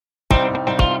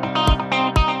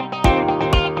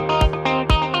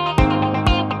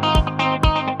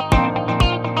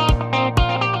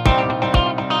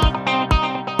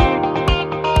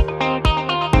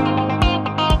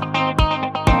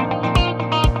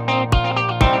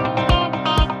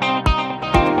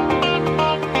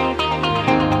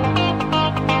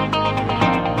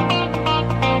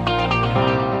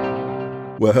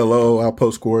Well, hello,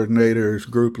 Outpost coordinators,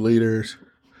 group leaders.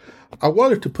 I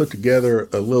wanted to put together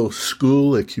a little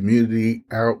school and community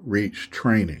outreach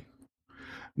training.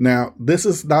 Now, this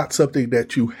is not something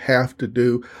that you have to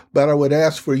do, but I would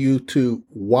ask for you to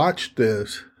watch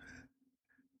this,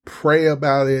 pray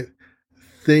about it,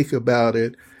 think about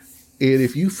it, and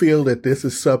if you feel that this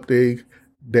is something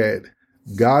that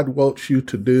God wants you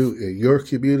to do in your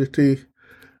community,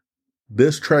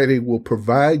 this training will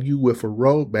provide you with a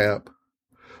roadmap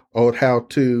on how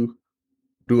to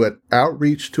do an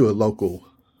outreach to a local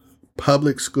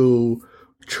public school,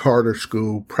 charter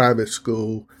school, private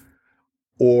school,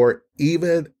 or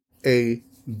even a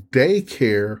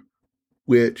daycare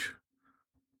which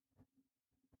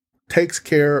takes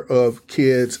care of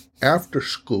kids after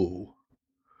school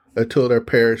until their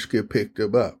parents can pick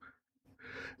them up.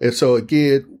 And so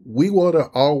again, we want to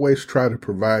always try to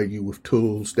provide you with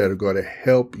tools that are going to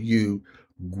help you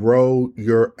grow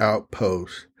your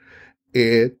outpost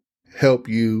and help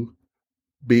you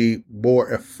be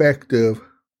more effective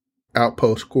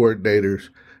outpost coordinators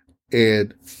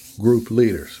and group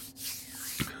leaders.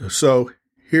 So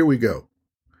here we go.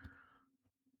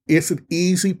 It's an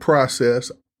easy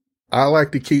process. I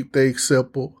like to keep things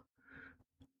simple.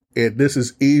 And this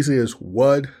is easy as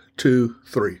 1, 2,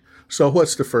 3. So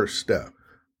what's the first step?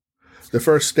 The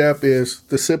first step is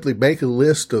to simply make a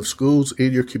list of schools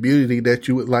in your community that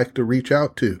you would like to reach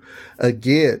out to.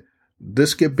 Again,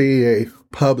 this could be a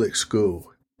public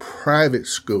school, private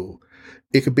school.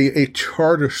 It could be a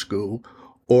charter school,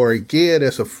 or again,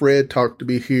 as a friend talked to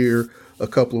me here a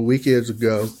couple of weekends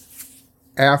ago,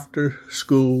 after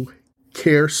school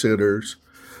care centers,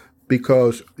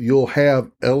 because you'll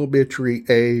have elementary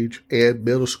age and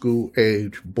middle school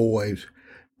age boys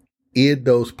in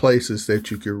those places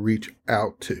that you can reach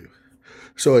out to.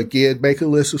 So again, make a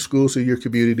list of schools in your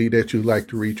community that you'd like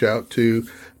to reach out to,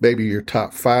 maybe your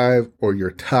top 5 or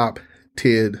your top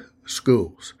 10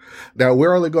 schools. Now,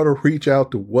 we're only going to reach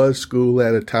out to one school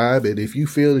at a time, and if you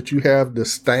feel that you have the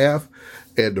staff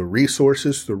and the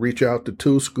resources to reach out to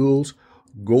 2 schools,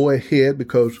 go ahead,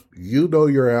 because you know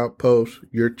your outpost,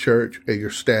 your church, and your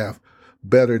staff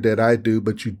better than I do,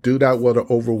 but you do not want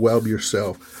to overwhelm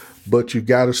yourself. But you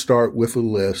got to start with a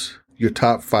list, your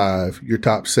top 5, your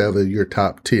top 7, your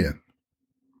top 10.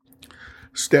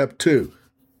 Step 2,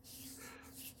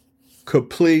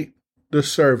 complete the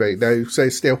survey. Now you say,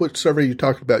 Stan, what survey are you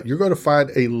talking about? You're going to find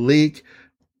a link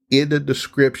in the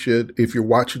description. If you're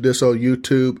watching this on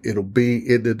YouTube, it'll be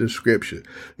in the description.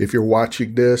 If you're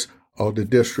watching this on the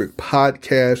district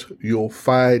podcast, you'll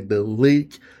find the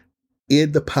link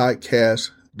in the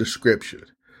podcast description.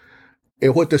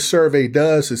 And what the survey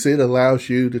does is it allows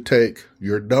you to take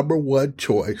your number 1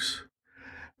 choice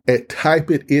and type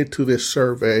it into this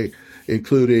survey,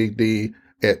 including the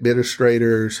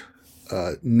administrator's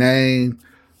name,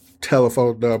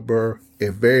 telephone number,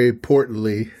 and very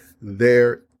importantly,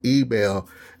 their email,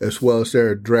 as well as their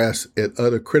address and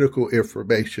other critical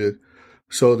information,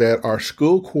 so that our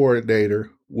school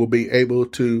coordinator will be able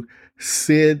to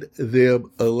send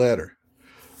them a letter.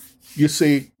 You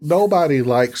see, nobody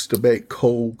likes to make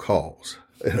cold calls.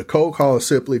 And a cold call is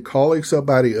simply calling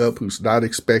somebody up who's not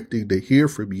expecting to hear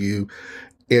from you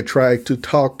and trying to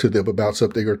talk to them about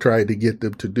something or trying to get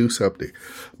them to do something.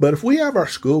 But if we have our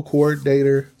school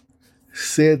coordinator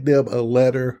send them a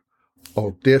letter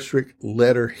on district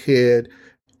letterhead,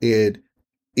 and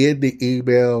in the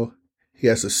email, he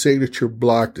has a signature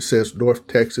block that says North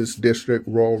Texas District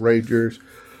Royal Rangers.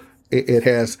 It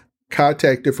has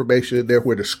contact information in there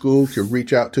where the school can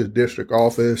reach out to the district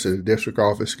office, and the district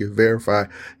office can verify,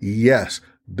 yes,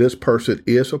 this person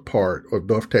is a part of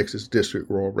North Texas District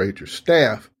Royal Ranger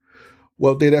staff.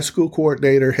 Well, then that school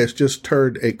coordinator has just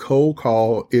turned a cold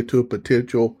call into a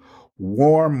potential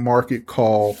warm market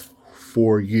call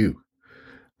for you.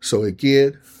 So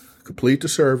again, complete the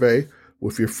survey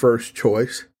with your first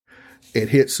choice and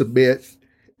hit submit,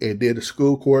 and then the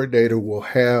school coordinator will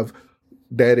have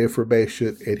that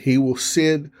information, and he will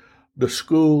send the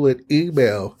school an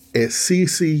email and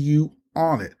CC you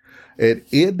on it. And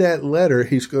in that letter,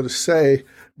 he's going to say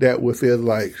that within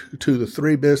like 2 to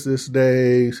 3 business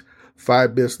days,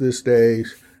 5 business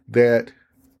days, that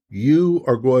you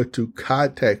are going to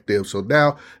contact them. So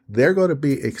now they're going to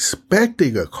be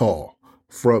expecting a call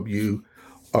from you,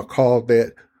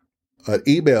 an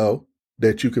email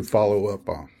that you can follow up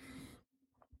on.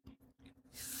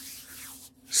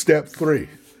 Step 3,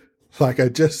 like I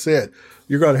just said,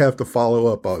 you're going to have to follow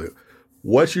up on it.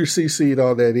 Once you're CC'd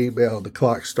on that email, the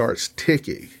clock starts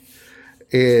ticking,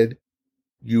 and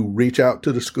you reach out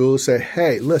to the school and say,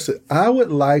 hey, listen, I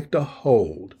would like to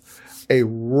hold a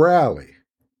rally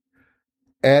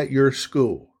at your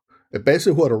school. And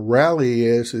basically what a rally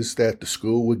is that the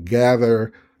school would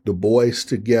gather the boys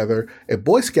together. And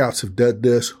Boy Scouts have done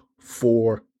this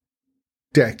for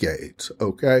decades,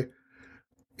 okay?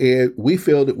 And we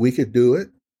feel that we could do it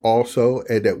also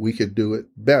and that we could do it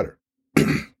better.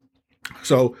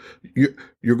 So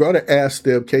you're going to ask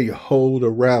them, can you hold a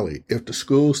rally? If the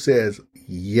school says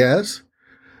yes,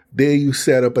 then you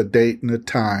set up a date and a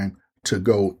time to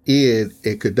go in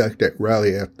and conduct that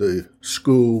rally at the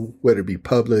school, whether it be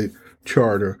public,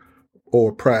 charter,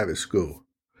 or private school.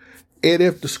 And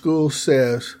if the school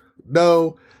says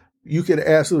no, you can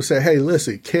ask them, say, hey,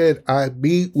 listen, can I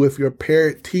meet with your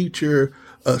parent-teacher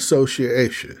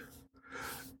association?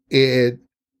 And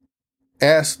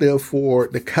ask them for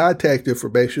the contact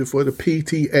information for the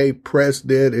PTA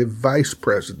president and vice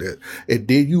president. And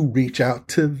then you reach out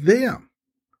to them.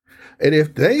 And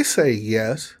if they say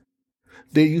yes,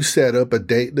 then you set up a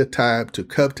date and a time to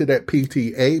come to that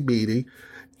PTA meeting,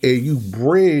 and you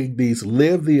bring these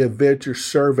Live the Adventure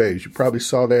surveys. You probably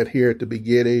saw that here at the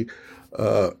beginning,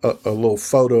 a little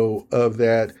photo of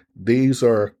that. These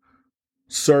are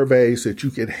surveys that you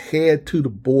can hand to the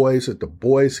boys that the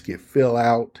boys can fill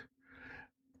out.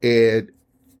 And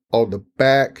on the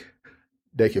back,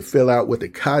 they can fill out with the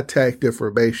contact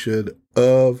information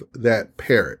of that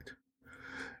parent.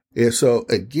 And so,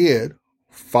 again,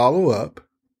 follow up.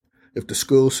 If the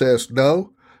school says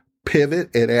no, pivot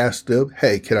and ask them,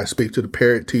 hey, can I speak to the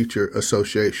parent-teacher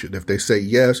association? If they say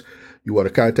yes, you want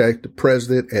to contact the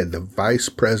president and the vice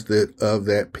president of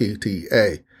that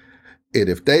PTA. And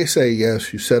if they say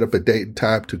yes, you set up a date and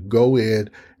time to go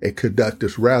in and conduct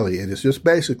this rally. And it's just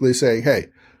basically saying, hey,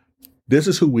 this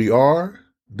is who we are.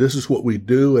 This is what we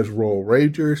do as Royal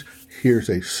Rangers. Here's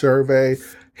a survey.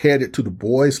 Hand it to the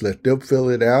boys. Let them fill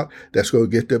it out. That's going to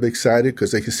get them excited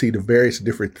because they can see the various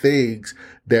different things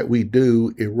that we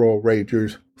do in Royal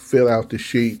Rangers. Fill out the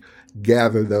sheet,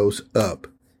 gather those up,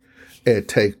 and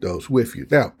take those with you.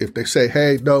 Now, if they say,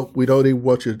 hey, no, we don't even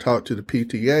want you to talk to the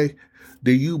PTA,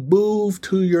 then you move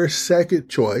to your second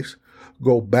choice.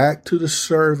 Go back to the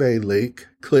survey link,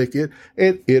 click it,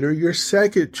 and enter your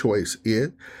second choice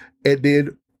in, and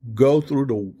then go through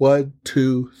the 1,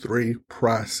 2, 3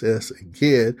 process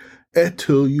again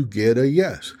until you get a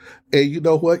yes. And you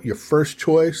know what? Your first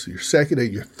choice, your second,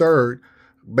 and your third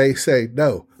may say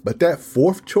no. But that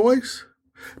fourth choice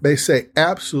may say,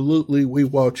 absolutely, we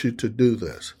want you to do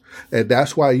this. And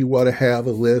that's why you want to have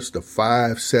a list of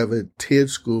 5, 7, 10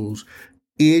 schools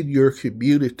in your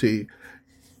community.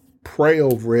 Pray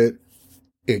over it,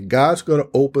 and God's going to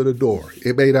open a door.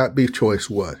 It may not be choice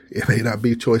 1. It may not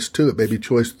be choice 2. It may be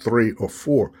choice 3 or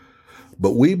 4.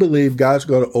 But we believe God's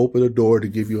going to open a door to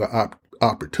give you an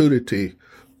opportunity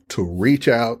to reach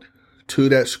out to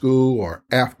that school or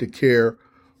aftercare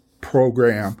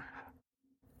program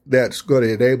that's going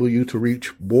to enable you to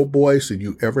reach more boys than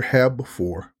you ever have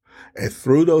before. And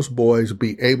through those boys,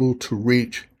 be able to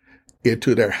reach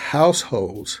into their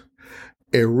households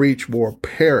and reach more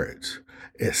parents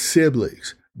and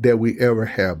siblings than we ever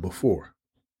have before.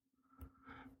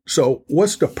 So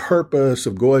what's the purpose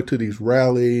of going to these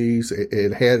rallies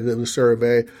and handing them a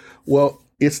survey? Well,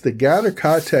 it's to gather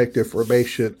contact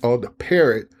information on the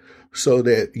parent so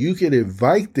that you can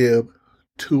invite them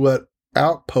to an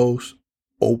outpost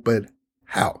open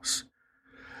house.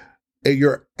 And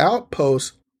your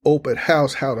outpost open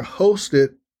house, how to host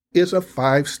it, is a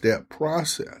 5-step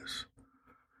process.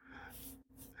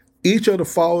 Each of the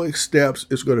following steps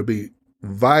is going to be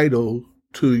vital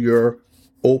to your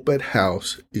open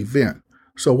house event.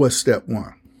 So what's step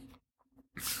 1?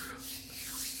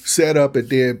 Set up and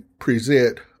then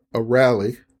present a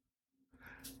rally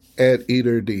at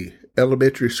either the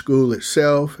elementary school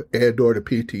itself and or the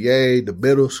PTA, the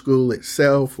middle school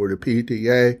itself or the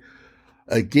PTA.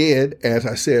 Again, as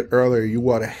I said earlier, you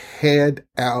want to hand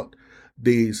out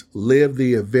these Live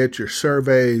the Adventure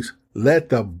surveys. Let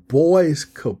the boys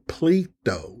complete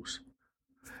those.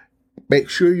 Make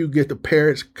sure you get the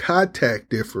parents'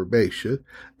 contact information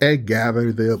and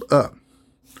gather them up.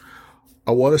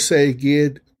 I want to say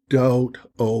again, don't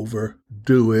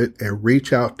overdo it and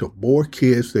reach out to more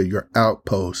kids than your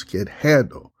outpost can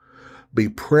handle. Be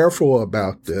prayerful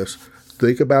about this.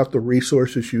 Think about the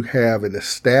resources you have and the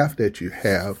staff that you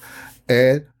have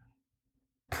and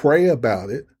pray about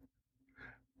it.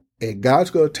 And God's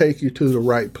going to take you to the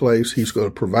right place. He's going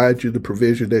to provide you the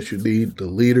provision that you need, the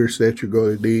leaders that you're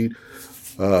going to need.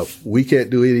 We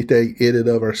can't do anything in and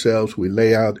of ourselves. We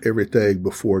lay out everything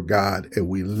before God, and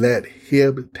we let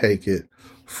Him take it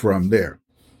from there.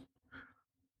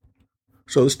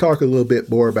 So let's talk a little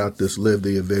bit more about this Live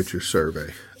the Adventure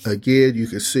survey. Again, you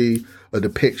can see a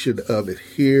depiction of it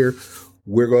here.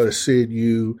 we're going to send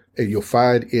you, and you'll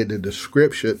find in the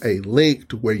description, a link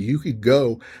to where you can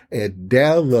go and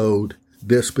download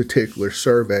this particular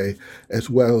survey, as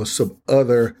well as some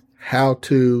other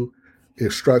how-to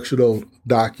instructional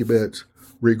documents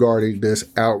regarding this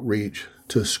outreach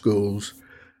to schools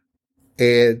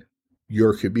and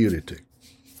your community.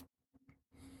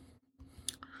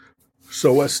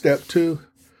 So what's step 2?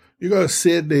 You're going to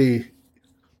send the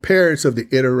parents of the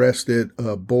interested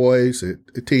boys and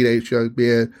teenage young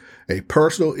men a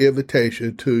personal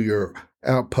invitation to your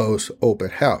Outpost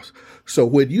open house. So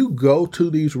when you go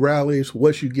to these rallies,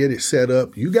 once you get it set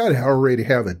up, you got to already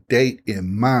have a date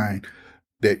in mind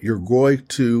that you're going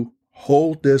to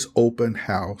hold this open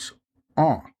house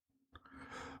on,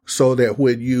 so that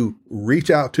when you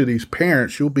reach out to these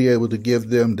parents, you'll be able to give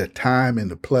them the time and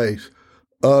the place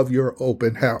of your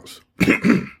open house.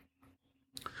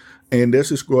 And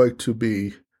this is going to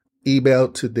be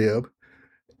emailed to them,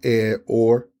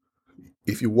 or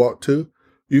if you want to,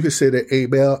 you can send an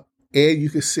email, and you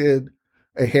can send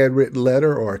a handwritten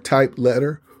letter or a typed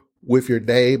letter with your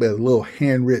name and a little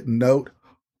handwritten note.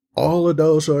 All of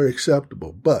those are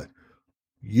acceptable, but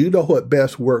you know what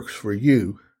best works for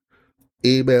you.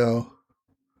 Email,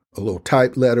 a little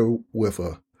typed letter with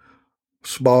a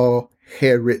small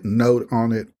handwritten note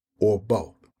on it, or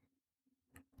both.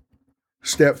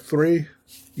 Step 3,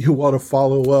 you want to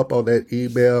follow up on that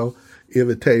email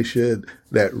invitation,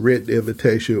 that written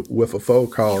invitation, with a phone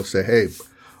call and say, hey,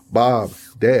 Bob,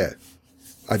 Dad,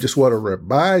 I just want to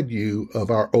remind you of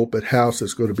our open house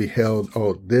that's going to be held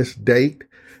on this date,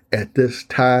 at this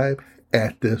time,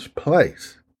 at this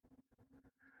place.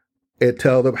 And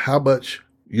tell them how much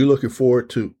you're looking forward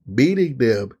to meeting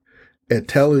them and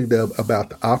telling them about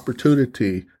the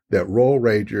opportunity that Royal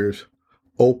Rangers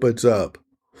opens up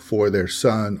for their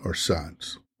son or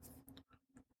sons.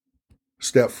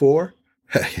 Step 4,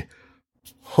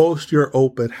 host your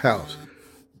open house.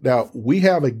 Now, we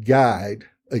have a guide.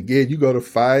 Again, you're going to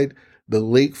find the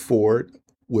link for it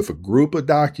with a group of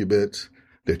documents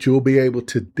that you'll be able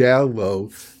to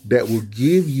download that will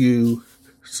give you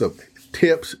some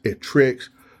tips and tricks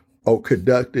on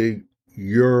conducting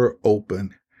your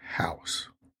open house.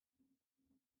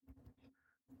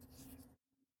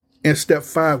 And step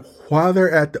 5, while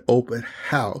they're at the open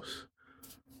house,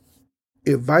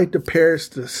 invite the parents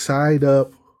to sign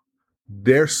up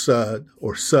their son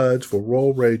or sons for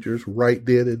Royal Rangers right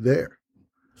then and there.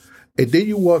 And then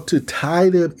you want to tie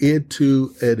them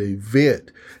into an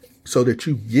event so that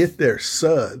you get their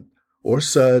son or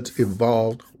sons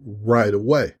involved right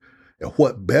away. And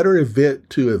what better event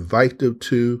to invite them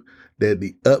to than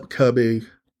the upcoming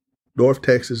North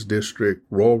Texas District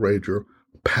Royal Ranger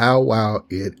powwow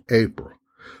in April.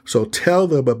 So tell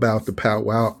them about the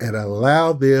powwow and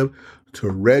allow them to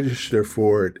register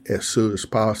for it as soon as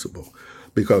possible,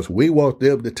 because we want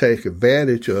them to take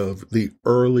advantage of the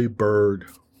early bird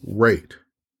rate.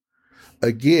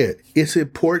 Again, it's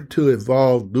important to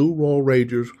involve new Royal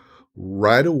Rangers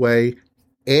right away,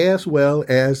 as well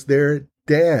as their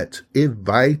dads.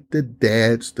 Invite the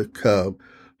dads to come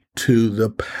to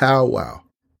the powwow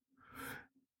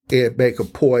and make a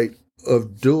point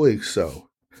of doing so.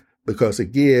 Because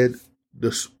again,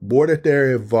 the more that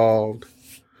they're involved,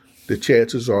 the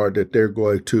chances are that they're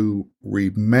going to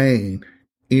remain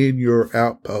in your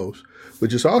outpost,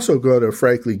 which is also going to,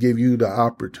 frankly, give you the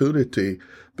opportunity,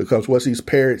 because once these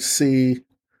parents see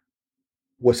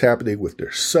what's happening with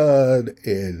their son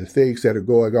and the things that are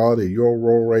going on in your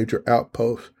Royal Ranger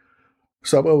outpost,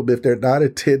 some of them, if they're not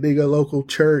attending a local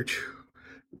church,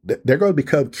 they're going to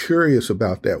become curious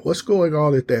about that. What's going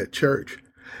on at that church?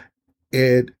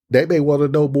 And they may want to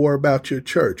know more about your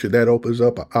church, and that opens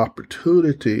up an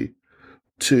opportunity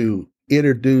to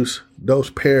introduce those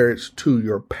parents to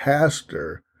your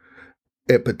pastor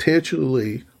and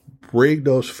potentially bring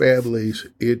those families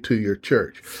into your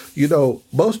church. You know,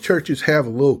 most churches have a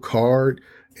little card,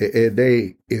 and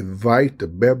they invite the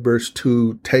members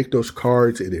to take those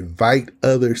cards and invite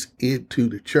others into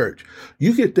the church.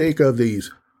 You can think of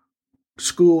these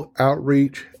school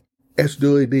outreach as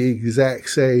doing the exact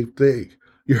same thing.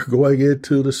 You're going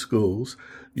into the schools,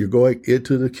 you're going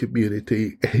into the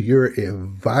community, and you're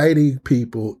inviting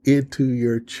people into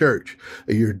your church.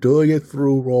 And you're doing it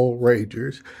through Royal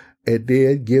Rangers, and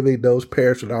then giving those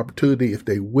parents an opportunity, if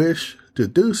they wish to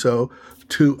do so,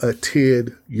 to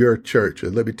attend your church.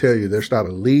 And let me tell you, there's not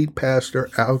a lead pastor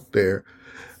out there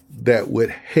that would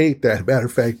hate that. Matter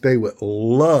of fact, they would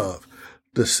love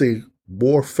to see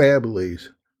more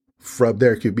families from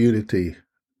their community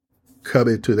come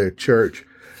into their church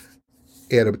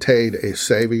and obtain a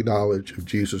saving knowledge of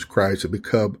Jesus Christ and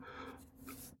become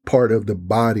part of the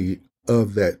body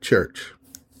of that church.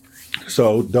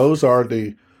 So those are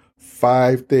the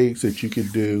 5 things that you can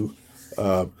do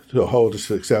to hold a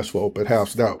successful open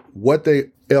house. Now,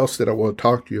 else that I want to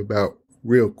talk to you about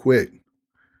real quick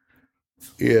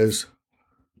is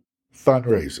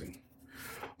fundraising.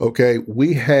 Okay,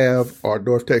 we have our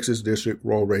North Texas District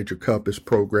Royal Ranger Compass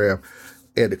program,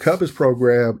 and the Compass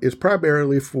program is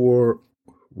primarily for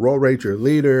Royal Ranger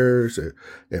leaders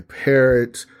and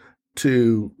parents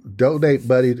to donate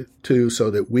money to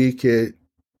so that we can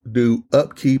do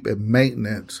upkeep and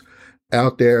maintenance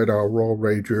out there at our Royal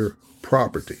Ranger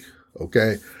property.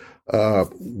 Okay,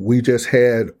 we just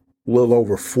had a little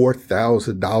over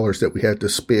 $4,000 that we had to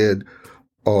spend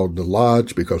on the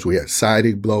lodge because we had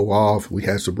siding blow off. We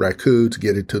had some raccoons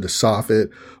get into the soffit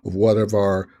of one of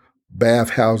our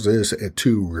bathhouses, and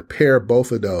to repair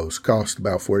both of those cost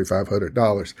about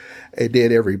 $4,500. And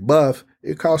then every month,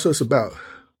 it costs us about a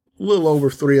little over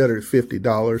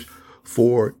 $350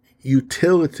 for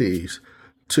utilities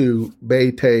to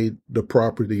maintain the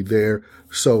property there.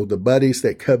 So the monies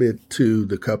that come into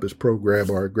the Compass program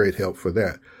are a great help for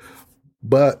that.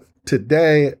 But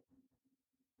today,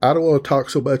 I don't want to talk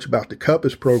so much about the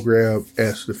Compass program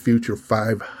as the Future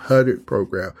 500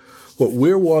 program. What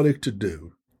we're wanting to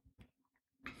do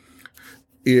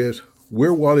is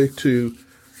we're wanting to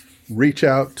reach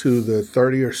out to the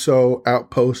 30 or so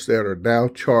outposts that are now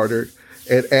chartered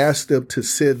and ask them to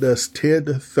send us 10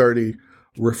 to 30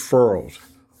 referrals.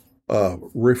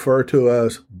 Refer to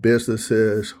us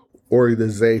businesses,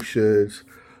 organizations,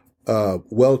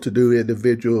 well-to-do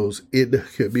individuals in the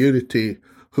community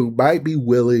who might be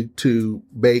willing to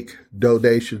make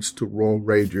donations to Royal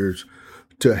Rangers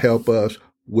to help us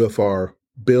with our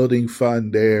building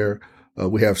fund there.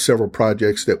 We have several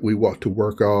projects that we want to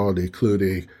work on,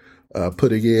 including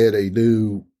putting in a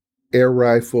new air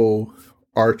rifle,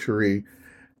 archery,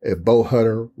 and bow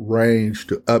hunter range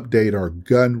to update our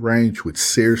gun range, which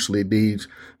seriously needs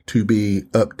to be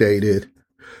updated.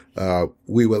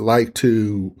 We would like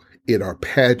to, in our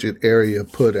pageant area,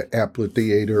 put an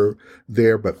amphitheater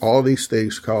there, but all these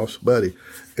things cost money.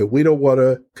 And we don't want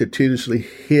to continuously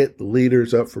hit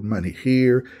leaders up for money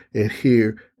here and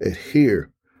here and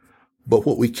here. But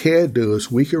what we can do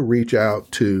is we can reach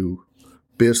out to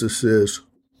businesses,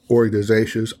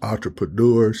 organizations,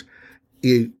 entrepreneurs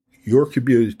in your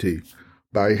community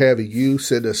by having you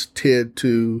send us 10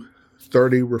 to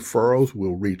 30 referrals.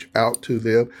 We'll reach out to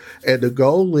them. And the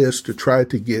goal is to try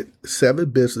to get 7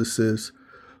 businesses,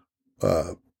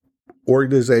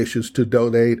 organizations to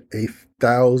donate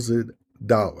 $1,000.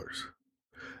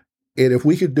 And if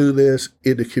we could do this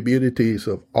in the communities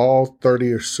of all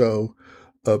 30 or so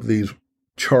of these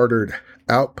chartered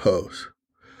outposts,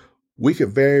 we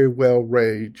could very well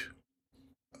raise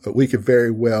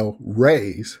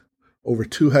over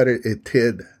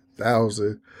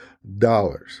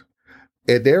 $210,000.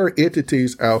 And there are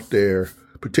entities out there,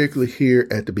 particularly here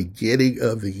at the beginning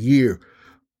of the year,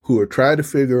 who are trying to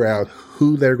figure out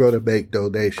who they're going to make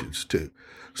donations to.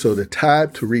 So the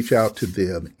time to reach out to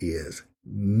them is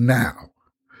now.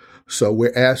 So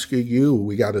we're asking you,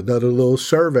 we got another little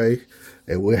survey,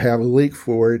 and we'll have a link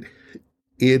for it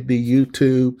in the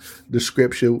YouTube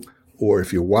description, or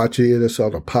if you're watching us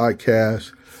on a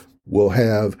podcast, we'll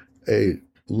have a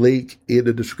link in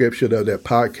the description of that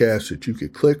podcast that you can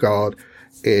click on,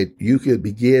 and you can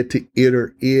begin to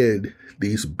enter in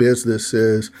these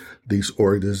businesses, these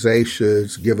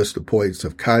organizations, give us the points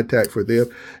of contact for them.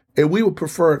 And we would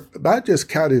prefer not just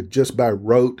kind of just by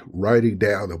rote writing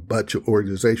down a bunch of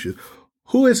organizations.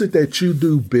 Who is it that you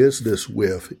do business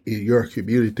with in your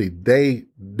community? They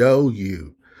know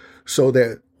you, so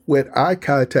that when I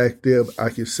contact them, I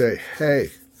can say,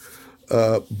 hey,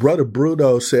 Brother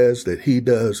Bruno says that he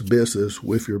does business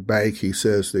with your bank. He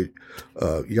says that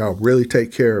y'all really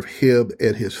take care of him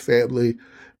and his family.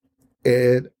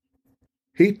 And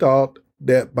he thought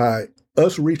that by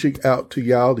us reaching out to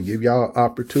y'all to give y'all an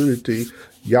opportunity,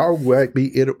 y'all might be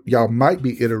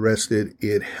interested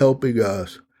in helping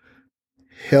us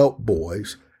help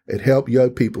boys and help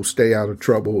young people stay out of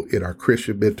trouble in our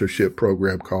Christian mentorship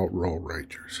program called Royal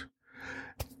Rangers.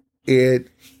 And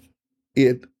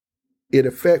in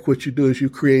effect, what you do is you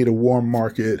create a warm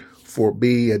market for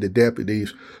me and the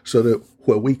deputies so that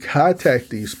when we contact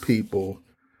these people,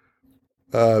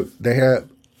 they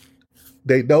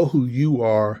know who you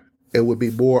are and would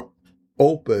be more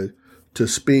open to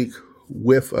speak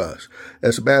with us.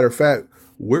 As a matter of fact,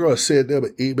 we're going to send them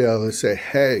an email and say,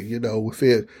 hey,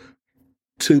 within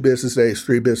 2 business days,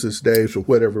 3 business days, or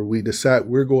whatever we decide,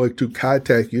 we're going to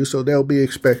contact you. So they'll be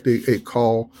expecting a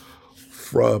call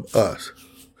from us.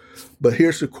 But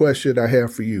here's the question I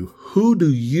have for you. Who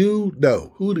do you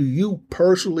know? Who do you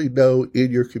personally know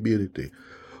in your community?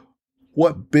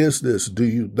 What business do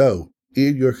you know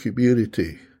in your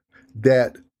community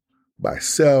that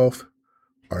myself,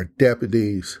 our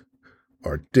deputies,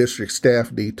 our district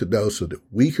staff need to know so that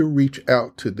we can reach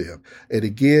out to them? And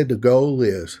again, the goal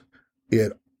is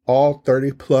in all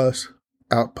 30 plus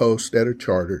outposts that are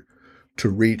chartered to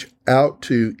reach out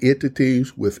to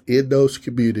entities within those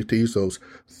communities, those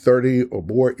 30 or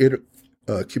more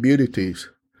communities,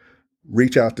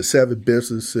 reach out to 7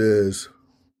 businesses,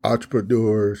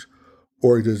 entrepreneurs,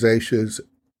 organizations,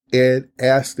 and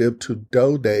ask them to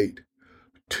donate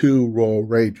to Royal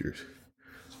Rangers.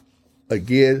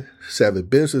 Again, 7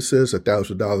 businesses,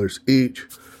 $1,000 each,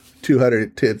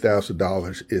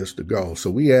 $210,000 is the goal. So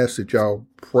we ask that y'all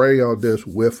pray on this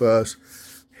with us,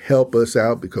 help us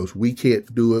out, because we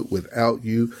can't do it without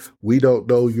you. We don't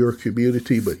know your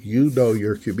community, but you know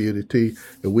your community,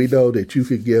 and we know that you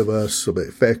can give us some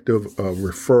effective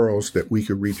referrals that we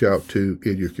can reach out to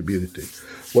in your community.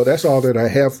 Well, that's all that I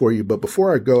have for you. But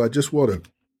before I go, I just want to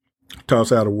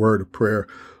toss out a word of prayer.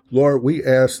 Lord, we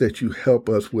ask that you help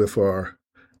us with our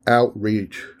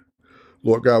outreach.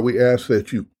 Lord God, we ask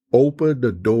that you open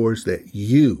the doors that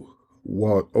you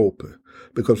want open.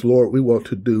 Because, Lord, we want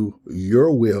to do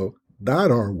your will,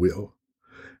 not our will.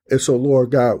 And so,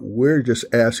 Lord God, we're just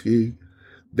asking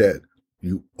that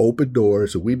you open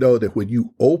doors. And we know that when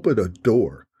you open a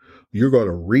door, you're going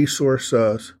to resource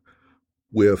us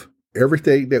with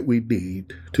everything that we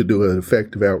need to do an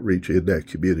effective outreach in that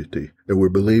community. And we're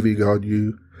believing on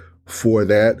you for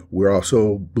that. We're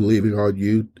also believing on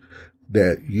you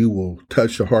that you will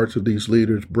touch the hearts of these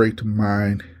leaders, bring to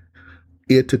mind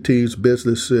entities,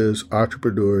 businesses,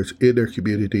 entrepreneurs in their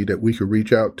community that we can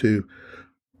reach out to,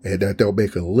 and that they'll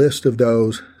make a list of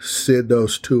those, send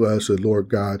those to us, and Lord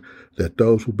God, that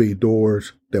those will be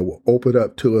doors that will open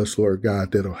up to us, Lord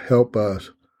God, that'll help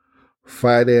us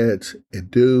finance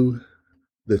and do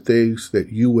the things that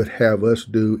you would have us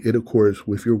do in accordance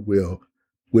with your will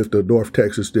with the North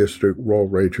Texas District Royal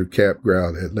Ranger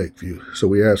Campground at Lakeview. So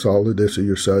we ask all of this in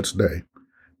your son's name.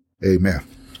 Amen.